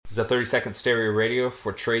This is a 30-second stereo radio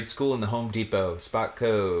for trade school in the Home Depot. Spot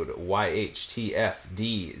code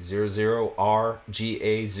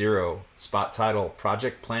YHTFD00RGA0. Spot title,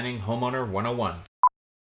 Project Planning Homeowner 101.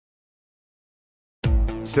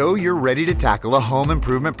 So you're ready to tackle a home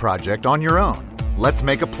improvement project on your own. Let's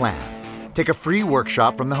make a plan. Take a free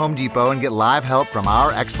workshop from the Home Depot and get live help from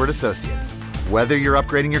our expert associates. Whether you're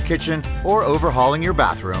upgrading your kitchen or overhauling your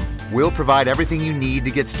bathroom, we'll provide everything you need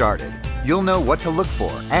to get started. You'll know what to look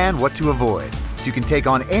for and what to avoid, so you can take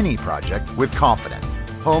on any project with confidence.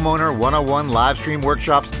 Homeowner 101 live stream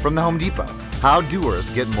workshops from the Home Depot. How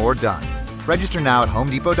doers get more done. Register now at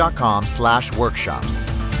homedepot.com/workshops.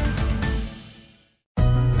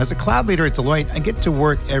 As a cloud leader at Deloitte, I get to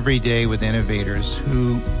work every day with innovators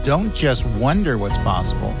who don't just wonder what's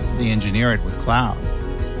possible, they engineer it with cloud.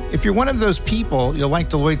 If you're one of those people, you'll like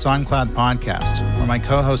Deloitte's On Cloud podcast, where my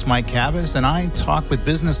co-host Mike Cavas and I talk with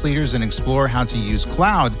business leaders and explore how to use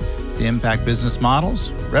cloud to impact business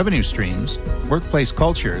models, revenue streams, workplace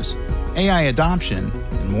cultures, AI adoption,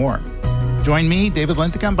 and more. Join me, David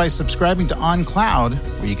Linthicum, by subscribing to On Cloud,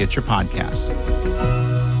 where you get your podcasts.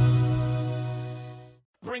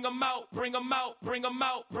 Bring 'em out, bring 'em out, bring 'em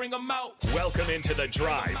out, bring 'em out. Welcome into The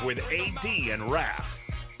Drive with AD and Raph.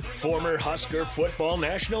 Former Husker football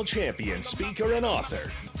national champion, speaker, and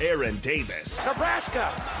author, Aaron Davis.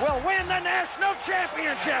 Nebraska will win the national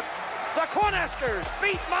championship. The Cornhuskers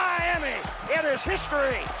beat Miami. It is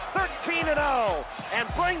history, 13-0, and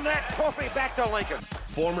bring that trophy back to Lincoln.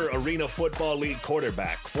 Former Arena Football League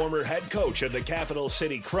quarterback, former head coach of the Capital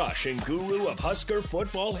City Crush, and guru of Husker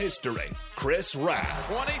football history, Chris Raff.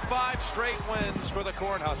 25 straight wins for the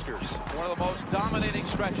Cornhuskers. One of the most dominating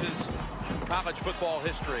stretches in college football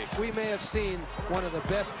history. We may have seen one of the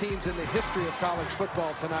best teams in the history of college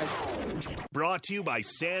football tonight. Brought to you by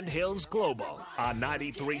Sandhills Global on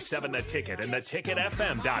 93.7 The Ticket and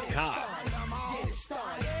theticketfm.com.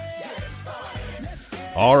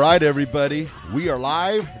 All right, everybody. We are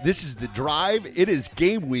live. This is The Drive. It is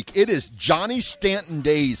game week. It is Johnny Stanton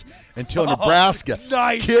days until Nebraska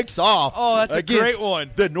kicks off. Oh, that's a great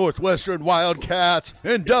one. The Northwestern Wildcats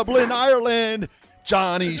in Dublin, Ireland.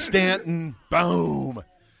 Johnny Stanton. Boom.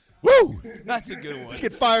 Woo! That's a good one. Let's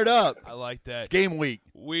get fired up. I like that. It's game week.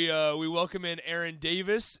 We welcome in Aaron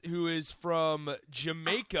Davis, who is from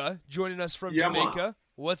Jamaica, joining us from Jamaica. Man.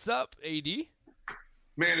 What's up, AD?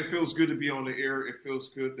 Man, it feels good to be on the air. It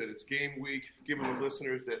feels good that it's game week. Giving the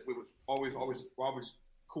listeners that it was always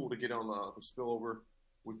cool to get on the spillover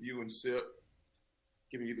with you and Sip.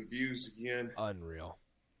 Giving you the views again. Unreal.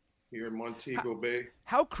 Here in Montego Bay.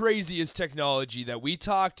 How crazy is technology that we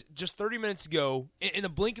talked just 30 minutes ago in the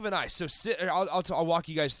blink of an eye? So I'll walk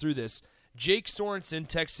you guys through this. Jake Sorensen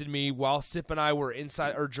texted me while Sip and I were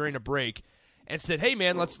inside or during a break and said, "Hey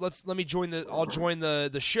man, let me join I'll join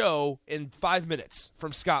the show in 5 minutes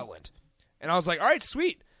from Scotland." And I was like, "All right,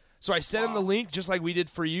 sweet." So I sent him the link just like we did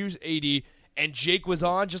for you, AD, and Jake was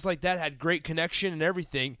on just like that, had great connection and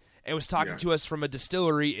everything, and was talking to us from a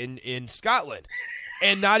distillery in Scotland.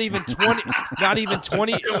 And not even 20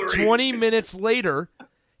 minutes later,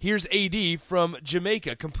 here's AD from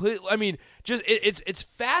Jamaica. Completely, I mean, just it's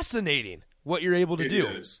fascinating what you're able to do.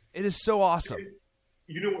 It is so awesome.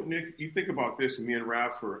 You know what, Nick? You think about this, and me and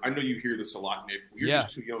Raph, I know you hear this a lot, Nick. You're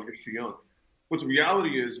just too young. You're too young. But the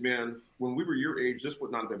reality is, man, when we were your age, this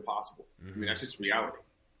would not have been possible. I mean, that's just reality.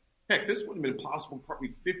 Heck, this wouldn't have been possible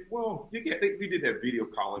probably 50. Well, we did that video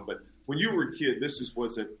calling, but when you were a kid,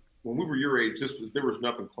 wasn't. When we were your age, there was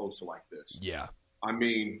nothing close to like this. Yeah. I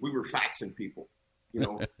mean, we were faxing people. You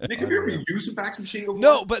know, Nick, have you ever used a fax machine before?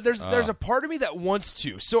 No, but there's a part of me that wants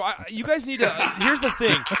to. So you guys need to. Here's the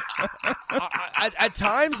thing. At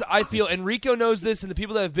times, I feel, and Rico knows this, and the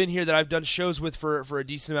people that have been here that I've done shows with for a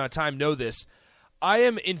decent amount of time know this. I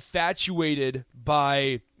am infatuated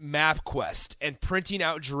by MapQuest and printing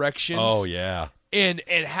out directions. Oh yeah. And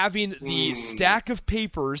having the stack of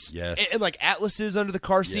papers and like atlases under the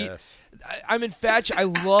car seat. Yes. I'm infatuated. I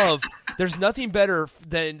love – there's nothing better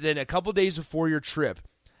than a couple days before your trip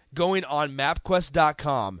going on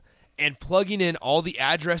MapQuest.com and plugging in all the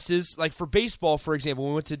addresses. Like for baseball, for example,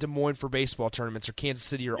 when we went to Des Moines for baseball tournaments or Kansas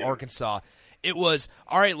City or Arkansas, it was,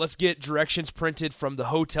 all right, let's get directions printed from the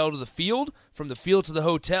hotel to the field, from the field to the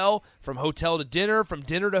hotel, from hotel to dinner, from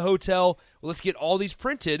dinner to hotel. Well, let's get all these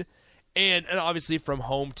printed. And obviously from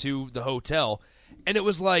home to the hotel. And it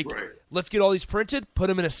was like, let's get all these printed, put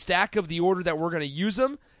them in a stack of the order that we're going to use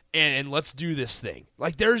them, and let's do this thing.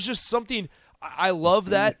 Like there's just something, I love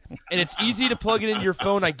that, and it's easy to plug it into your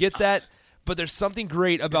phone, I get that, but there's something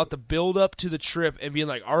great about the build-up to the trip and being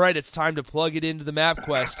like, all right, it's time to plug it into the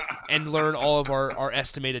MapQuest and learn all of our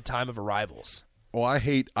estimated time of arrivals. Well, I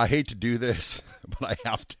hate to do this, but I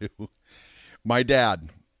have to. My dad.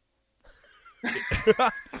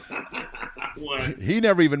 What? He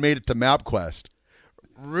never even made it to MapQuest.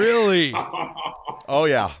 Really? Oh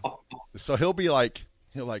yeah. So he'll be like,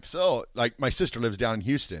 so like my sister lives down in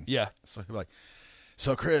Houston. Yeah. So he'll be like,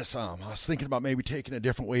 so Chris, I was thinking about maybe taking a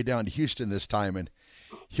different way down to Houston this time, and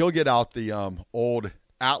he'll get out the old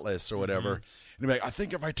Atlas or whatever, and he'll be like, I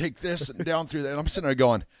think if I take this and down through there, and I'm sitting there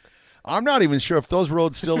going, I'm not even sure if those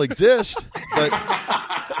roads still exist, but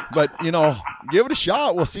give it a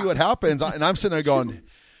shot. We'll see what happens. And I'm sitting there going,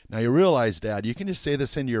 now you realize, Dad, you can just say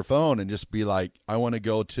this into your phone and just be like, I want to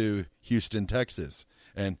go to Houston, Texas,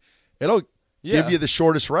 and it'll give you the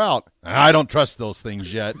shortest route. I don't trust those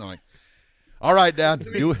things yet. And I'm like, all right, Dad,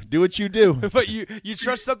 do what you do. But you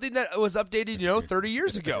trust something that was updated, 30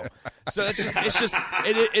 years ago. So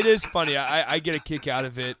it is funny. I get a kick out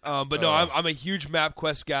of it. But no, I'm a huge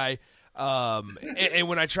MapQuest guy. And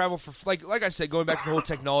when I travel for like I said, going back to the whole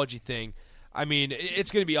technology thing, I mean,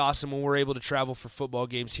 it's going to be awesome when we're able to travel for football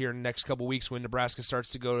games here in the next couple weeks when Nebraska starts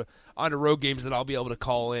to go on to road games that I'll be able to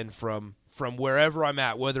call in from wherever I'm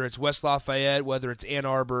at, whether it's West Lafayette, whether it's Ann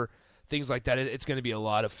Arbor, things like that. It's going to be a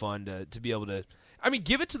lot of fun to be able to,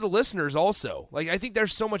 give it to the listeners also. Like, I think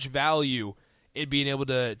there's so much value in being able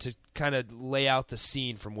to kind of lay out the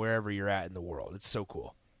scene from wherever you're at in the world. It's so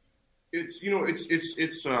cool. It's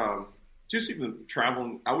just even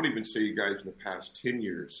traveling. I would even say, you guys, in the past 10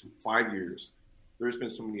 years, 5 years, there's been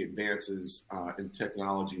so many advances in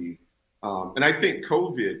technology. And I think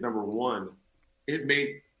COVID, number one, it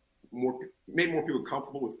made more people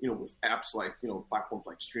comfortable with apps like, platforms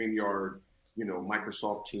like StreamYard,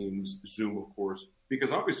 Microsoft Teams, Zoom, of course,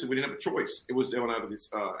 because obviously we didn't have a choice. It was out of this,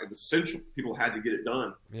 it was essential. People had to get it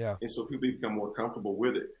done. Yeah. And so people become more comfortable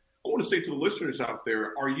with it. I want to say to the listeners out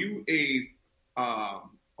there, are you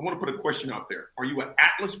I want to put a question out there. Are you an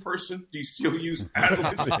Atlas person? Do you still use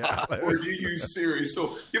Atlas? Or do you use Siri?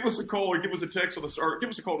 So give us a call or give us a text on the start. Give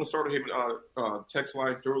us a call on the Starter Haven text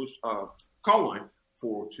line, call line,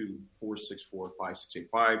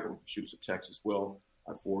 402-464-5685, or shoot us a text as well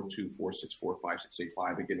at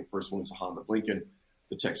 402-464-5685. Again, the first one is a Honda of Lincoln.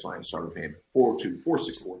 The text line is Starter Haven,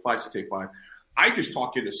 402-464-5685. I just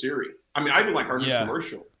talk into Siri. I mean, I do like our new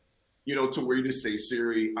commercial, to where you just say,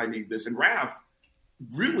 Siri, I need this. And Raph,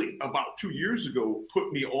 really about 2 years ago,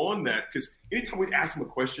 put me on that, because anytime we'd ask him a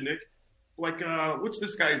question, Nick, like, what's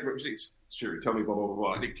this guy's representation? Siri, tell me blah blah blah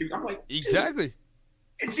blah. I'm like, exactly.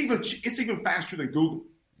 It's even faster than Google.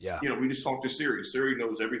 Yeah. We just talk to Siri. Siri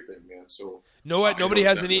knows everything, man. So nobody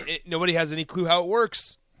has any clue how it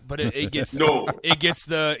works, but it gets it gets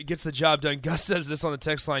the job done. Gus says this on the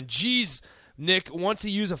text line. Geez, Nick, want to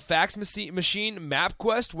use a fax machine,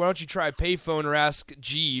 MapQuest? Why don't you try a payphone or ask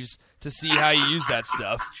Jeeves to see how you use that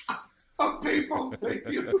stuff? A payphone, thank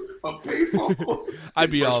you. A payphone.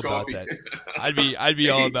 I'd be all about that. I'd be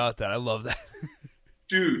all about that. I love that.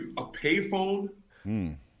 Dude, a payphone?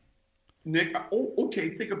 Nick, okay,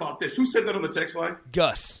 think about this. Who said that on the text line?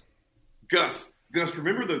 Gus,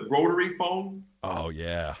 remember the rotary phone? Oh,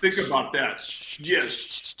 yeah. Think about that.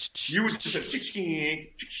 Yes. You would just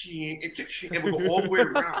say, and would go all the way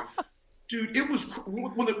around. Dude, it was,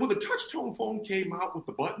 when the touch-tone phone came out with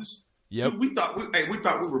the buttons, dude, we thought we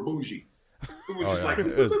were bougie. It was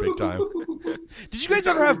it was big time. Did you guys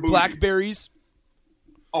ever have Blackberries?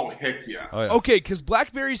 Oh, heck yeah. Oh, yeah. Okay, because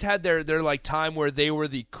Blackberries had their like time where they were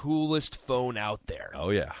the coolest phone out there. Oh,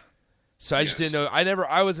 yeah. So I just didn't know.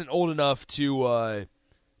 I wasn't old enough to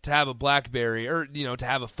have a BlackBerry, or to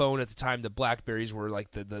have a phone at the time. The Blackberries were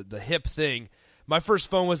like the hip thing. My first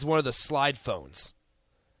phone was one of the slide phones.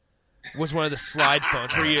 Where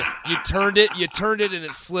you turned it and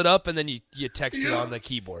it slid up, and then you texted on the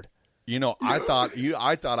keyboard. I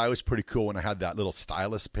thought I was pretty cool when I had that little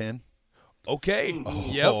stylus pen. Okay.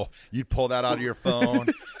 Oh, you'd pull that out of your phone,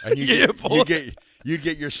 and you'd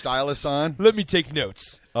get your stylus on. Let me take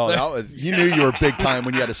notes. Oh, you knew you were big time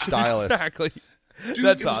when you had a stylus. Exactly. Dude,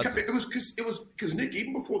 that's awesome. It was because Nick,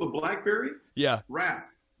 even before the BlackBerry. Yeah. Raph,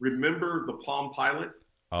 remember the Palm Pilot?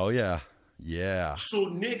 Oh yeah. Yeah. So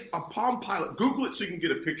Nick, a Palm Pilot. Google it so you can get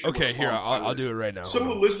a picture. Okay, here I'll do it right now. Some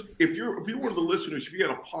of the if you're one of the listeners, if you had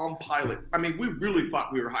a Palm Pilot, I mean, we really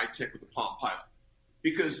thought we were high tech with the Palm Pilot.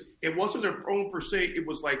 Because it wasn't a phone per se, it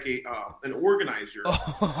was like an organizer.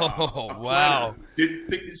 Oh, wow! Did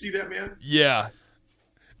you see that, man? Yeah.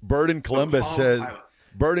 Bird in Columbus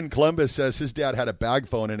says his dad had a bag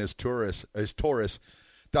phone in his Taurus.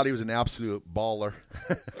 Thought he was an absolute baller.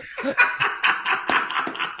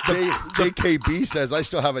 JKB says I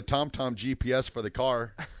still have a TomTom GPS for the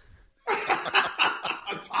car.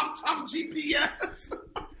 A TomTom GPS.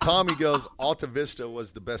 Tommy goes, Alta Vista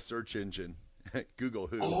was the best search engine. Google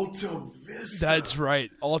who? Alta Vista. That's right,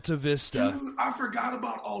 Alta Vista. Dude, I forgot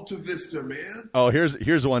about Alta Vista, man. Oh,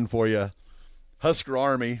 here's one for you. Husker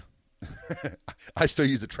Army. I still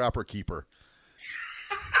use the Trapper Keeper.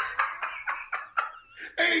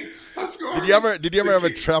 Hey, Husker Army. Did you ever have a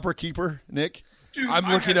Trapper Keeper, Nick? Dude, I'm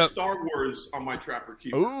looking I had up Star Wars on my Trapper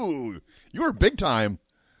Keeper. Ooh, you were big time.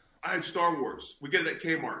 I had Star Wars. We get it at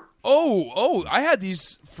Kmart. Oh, I had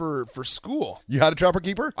these for school. You had a Trapper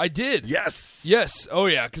Keeper? I did. Yes. Oh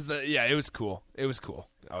yeah, because it was cool.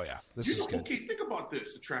 Oh yeah, this is good. Okay, think about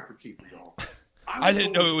this: the Trapper Keeper, y'all. I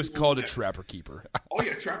didn't know it was called a Trapper Keeper. Oh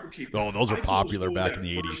yeah, Trapper Keeper. Oh, those are popular back in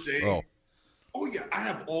the 80s. Oh yeah, I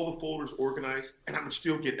have all the folders organized, and I would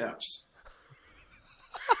still get Fs.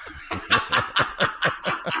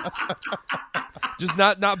 Just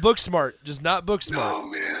not book smart. Just not book smart. No,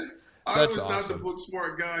 man. I was not the book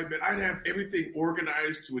smart guy, but I'd have everything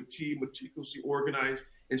organized to a T, meticulously organized,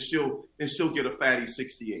 and still get a fatty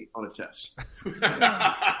 68 on a test.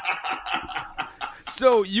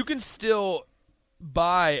 So you can still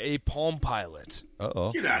buy a Palm Pilot.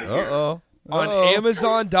 Get out of here. On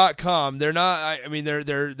Amazon.com. They're not. I mean,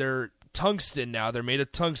 they're tungsten now. They're made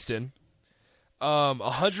of tungsten.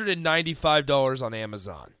 $195 on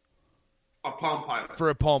Amazon. A Palm Pilot. For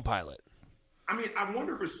a Palm Pilot. I mean, I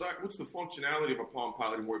wonder what's the functionality of a Palm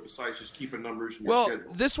Pilot more besides just keeping numbers in your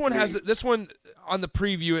schedule. This one on the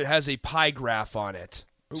preview, it has a pie graph on it.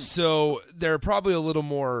 Ooh. So they're probably a little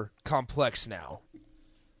more complex now.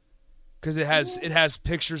 Because it has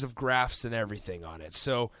pictures of graphs and everything on it.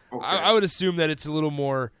 So okay. I would assume that it's a little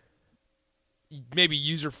more maybe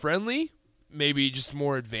user-friendly, maybe just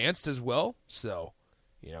more advanced as well. So,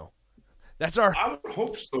 that's our... I would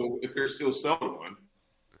hope so if they're still selling one.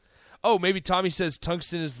 Oh, maybe Tommy says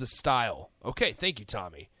tungsten is the style. Okay, thank you,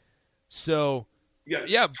 Tommy. So,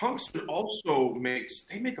 yeah. Tungsten also make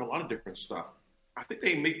a lot of different stuff. I think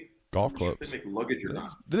they make... Golf clubs. They make luggage or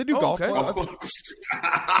not. Do they do golf clubs?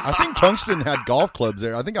 I think Tungsten had golf clubs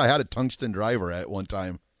there. I think I had a Tungsten driver at one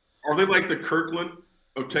time. Are they like the Kirkland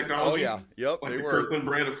of technology? Oh, yeah. Yep. Like the Kirkland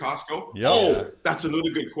brand of Costco? Yep. Oh, that's another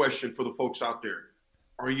good question for the folks out there.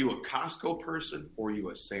 Are you a Costco person or are you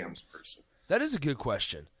a Sam's person? That is a good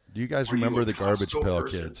question. Do you guys remember the Garbage Pail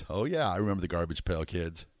Kids? Oh, yeah. I remember the Garbage Pail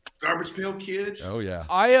Kids. Garbage Pail Kids? Oh, yeah.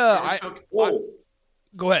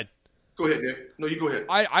 Go ahead. Go ahead, Nick. No, you go ahead.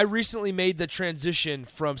 I recently made the transition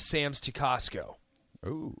from Sam's to Costco.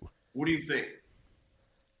 Ooh. What do you think?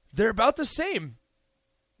 They're about the same.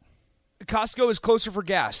 Costco is closer for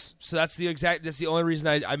gas, so that's the only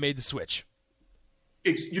reason I made the switch.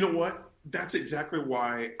 You know what? That's exactly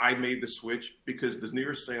why I made the switch, because the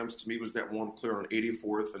nearest Sam's to me was that one clear on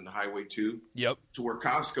 84th and Highway 2. Yep. To where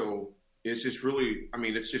Costco is just really,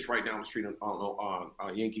 it's just right down the street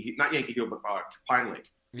on Yankee, not Yankee Hill, but Pine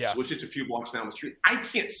Lake. Yeah. So it's just a few blocks down the street. I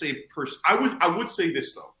can't say I would say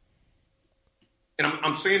this though, and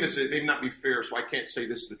I'm saying this, it may not be fair, so I can't say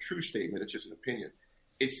this is a true statement. It's just an opinion.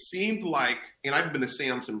 It seemed like, and I've been to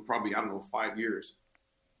Sam's in probably 5 years.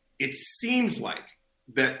 It seems like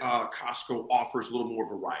that Costco offers a little more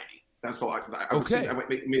variety. That's all I would say. I might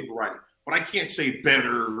make variety, but I can't say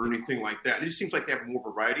better or anything like that. It just seems like they have more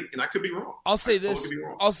variety, and I could be wrong. I'll say this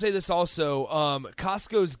also.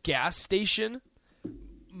 Costco's gas station.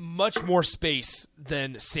 Much more space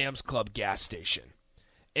than Sam's Club gas station.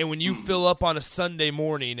 And when you fill up on a Sunday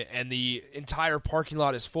morning and the entire parking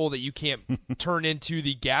lot is full that you can't turn into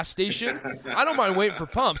the gas station, I don't mind waiting for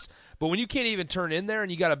pumps, but when you can't even turn in there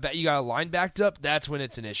and you got a line backed up, that's when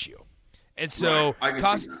it's an issue. And so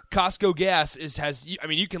Costco gas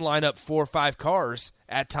you can line up 4 or 5 cars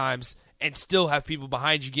at times and still have people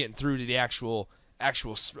behind you getting through to the actual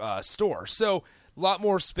store. So a lot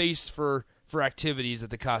more space for activities at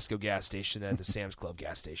the Costco gas station than at the Sam's Club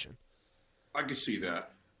gas station. I can see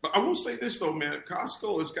that. But I will say this though, man,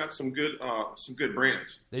 Costco has got some good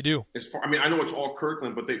brands. They do. I know it's all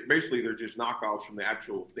Kirkland, but they're just knockoffs from the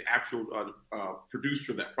actual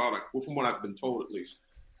producer of that product. Well, from what I've been told, at least,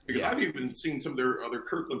 because I've even seen some of their other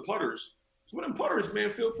Kirkland putters. Some of them putters, man,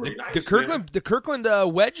 feel pretty nice. The Kirkland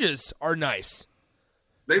wedges are nice.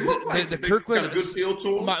 They look like the Kirkland got a good feel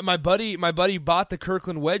to them. My buddy bought the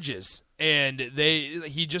Kirkland wedges, and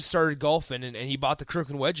he just started golfing, and he bought the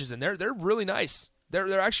Kirkland wedges, and they're really nice.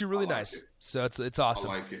 They're actually really nice. It. So it's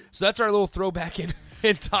awesome. I like it. So that's our little throwback in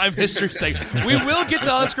time history segment. We will get to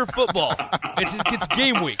Husker football. It's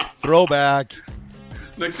game week. Throwback.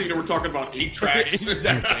 Next thing you know, we're talking about 8 tracks.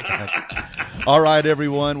 Exactly. All right,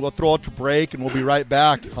 everyone. We'll throw it to break, and we'll be right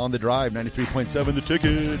back on The Drive, 93.7 The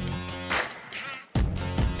Ticket.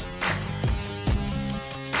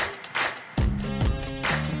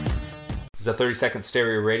 to 30-second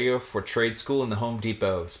stereo radio for trade school in the Home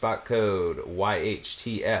Depot. Spot code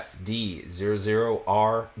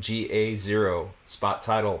YHTFD00RGA0. Spot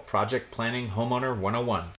title, Project Planning Homeowner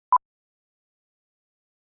 101.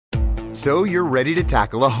 So you're ready to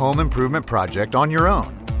tackle a home improvement project on your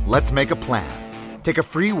own. Let's make a plan. Take a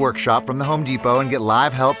free workshop from the Home Depot and get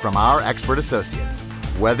live help from our expert associates.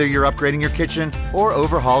 Whether you're upgrading your kitchen or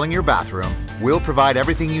overhauling your bathroom, we'll provide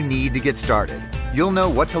everything you need to get started. You'll know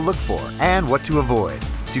what to look for and what to avoid,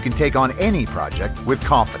 so you can take on any project with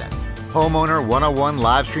confidence. Homeowner 101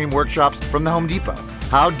 live stream workshops from the Home Depot.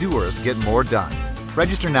 How doers get more done.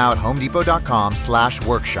 Register now at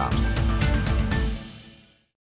homedepot.com/workshops.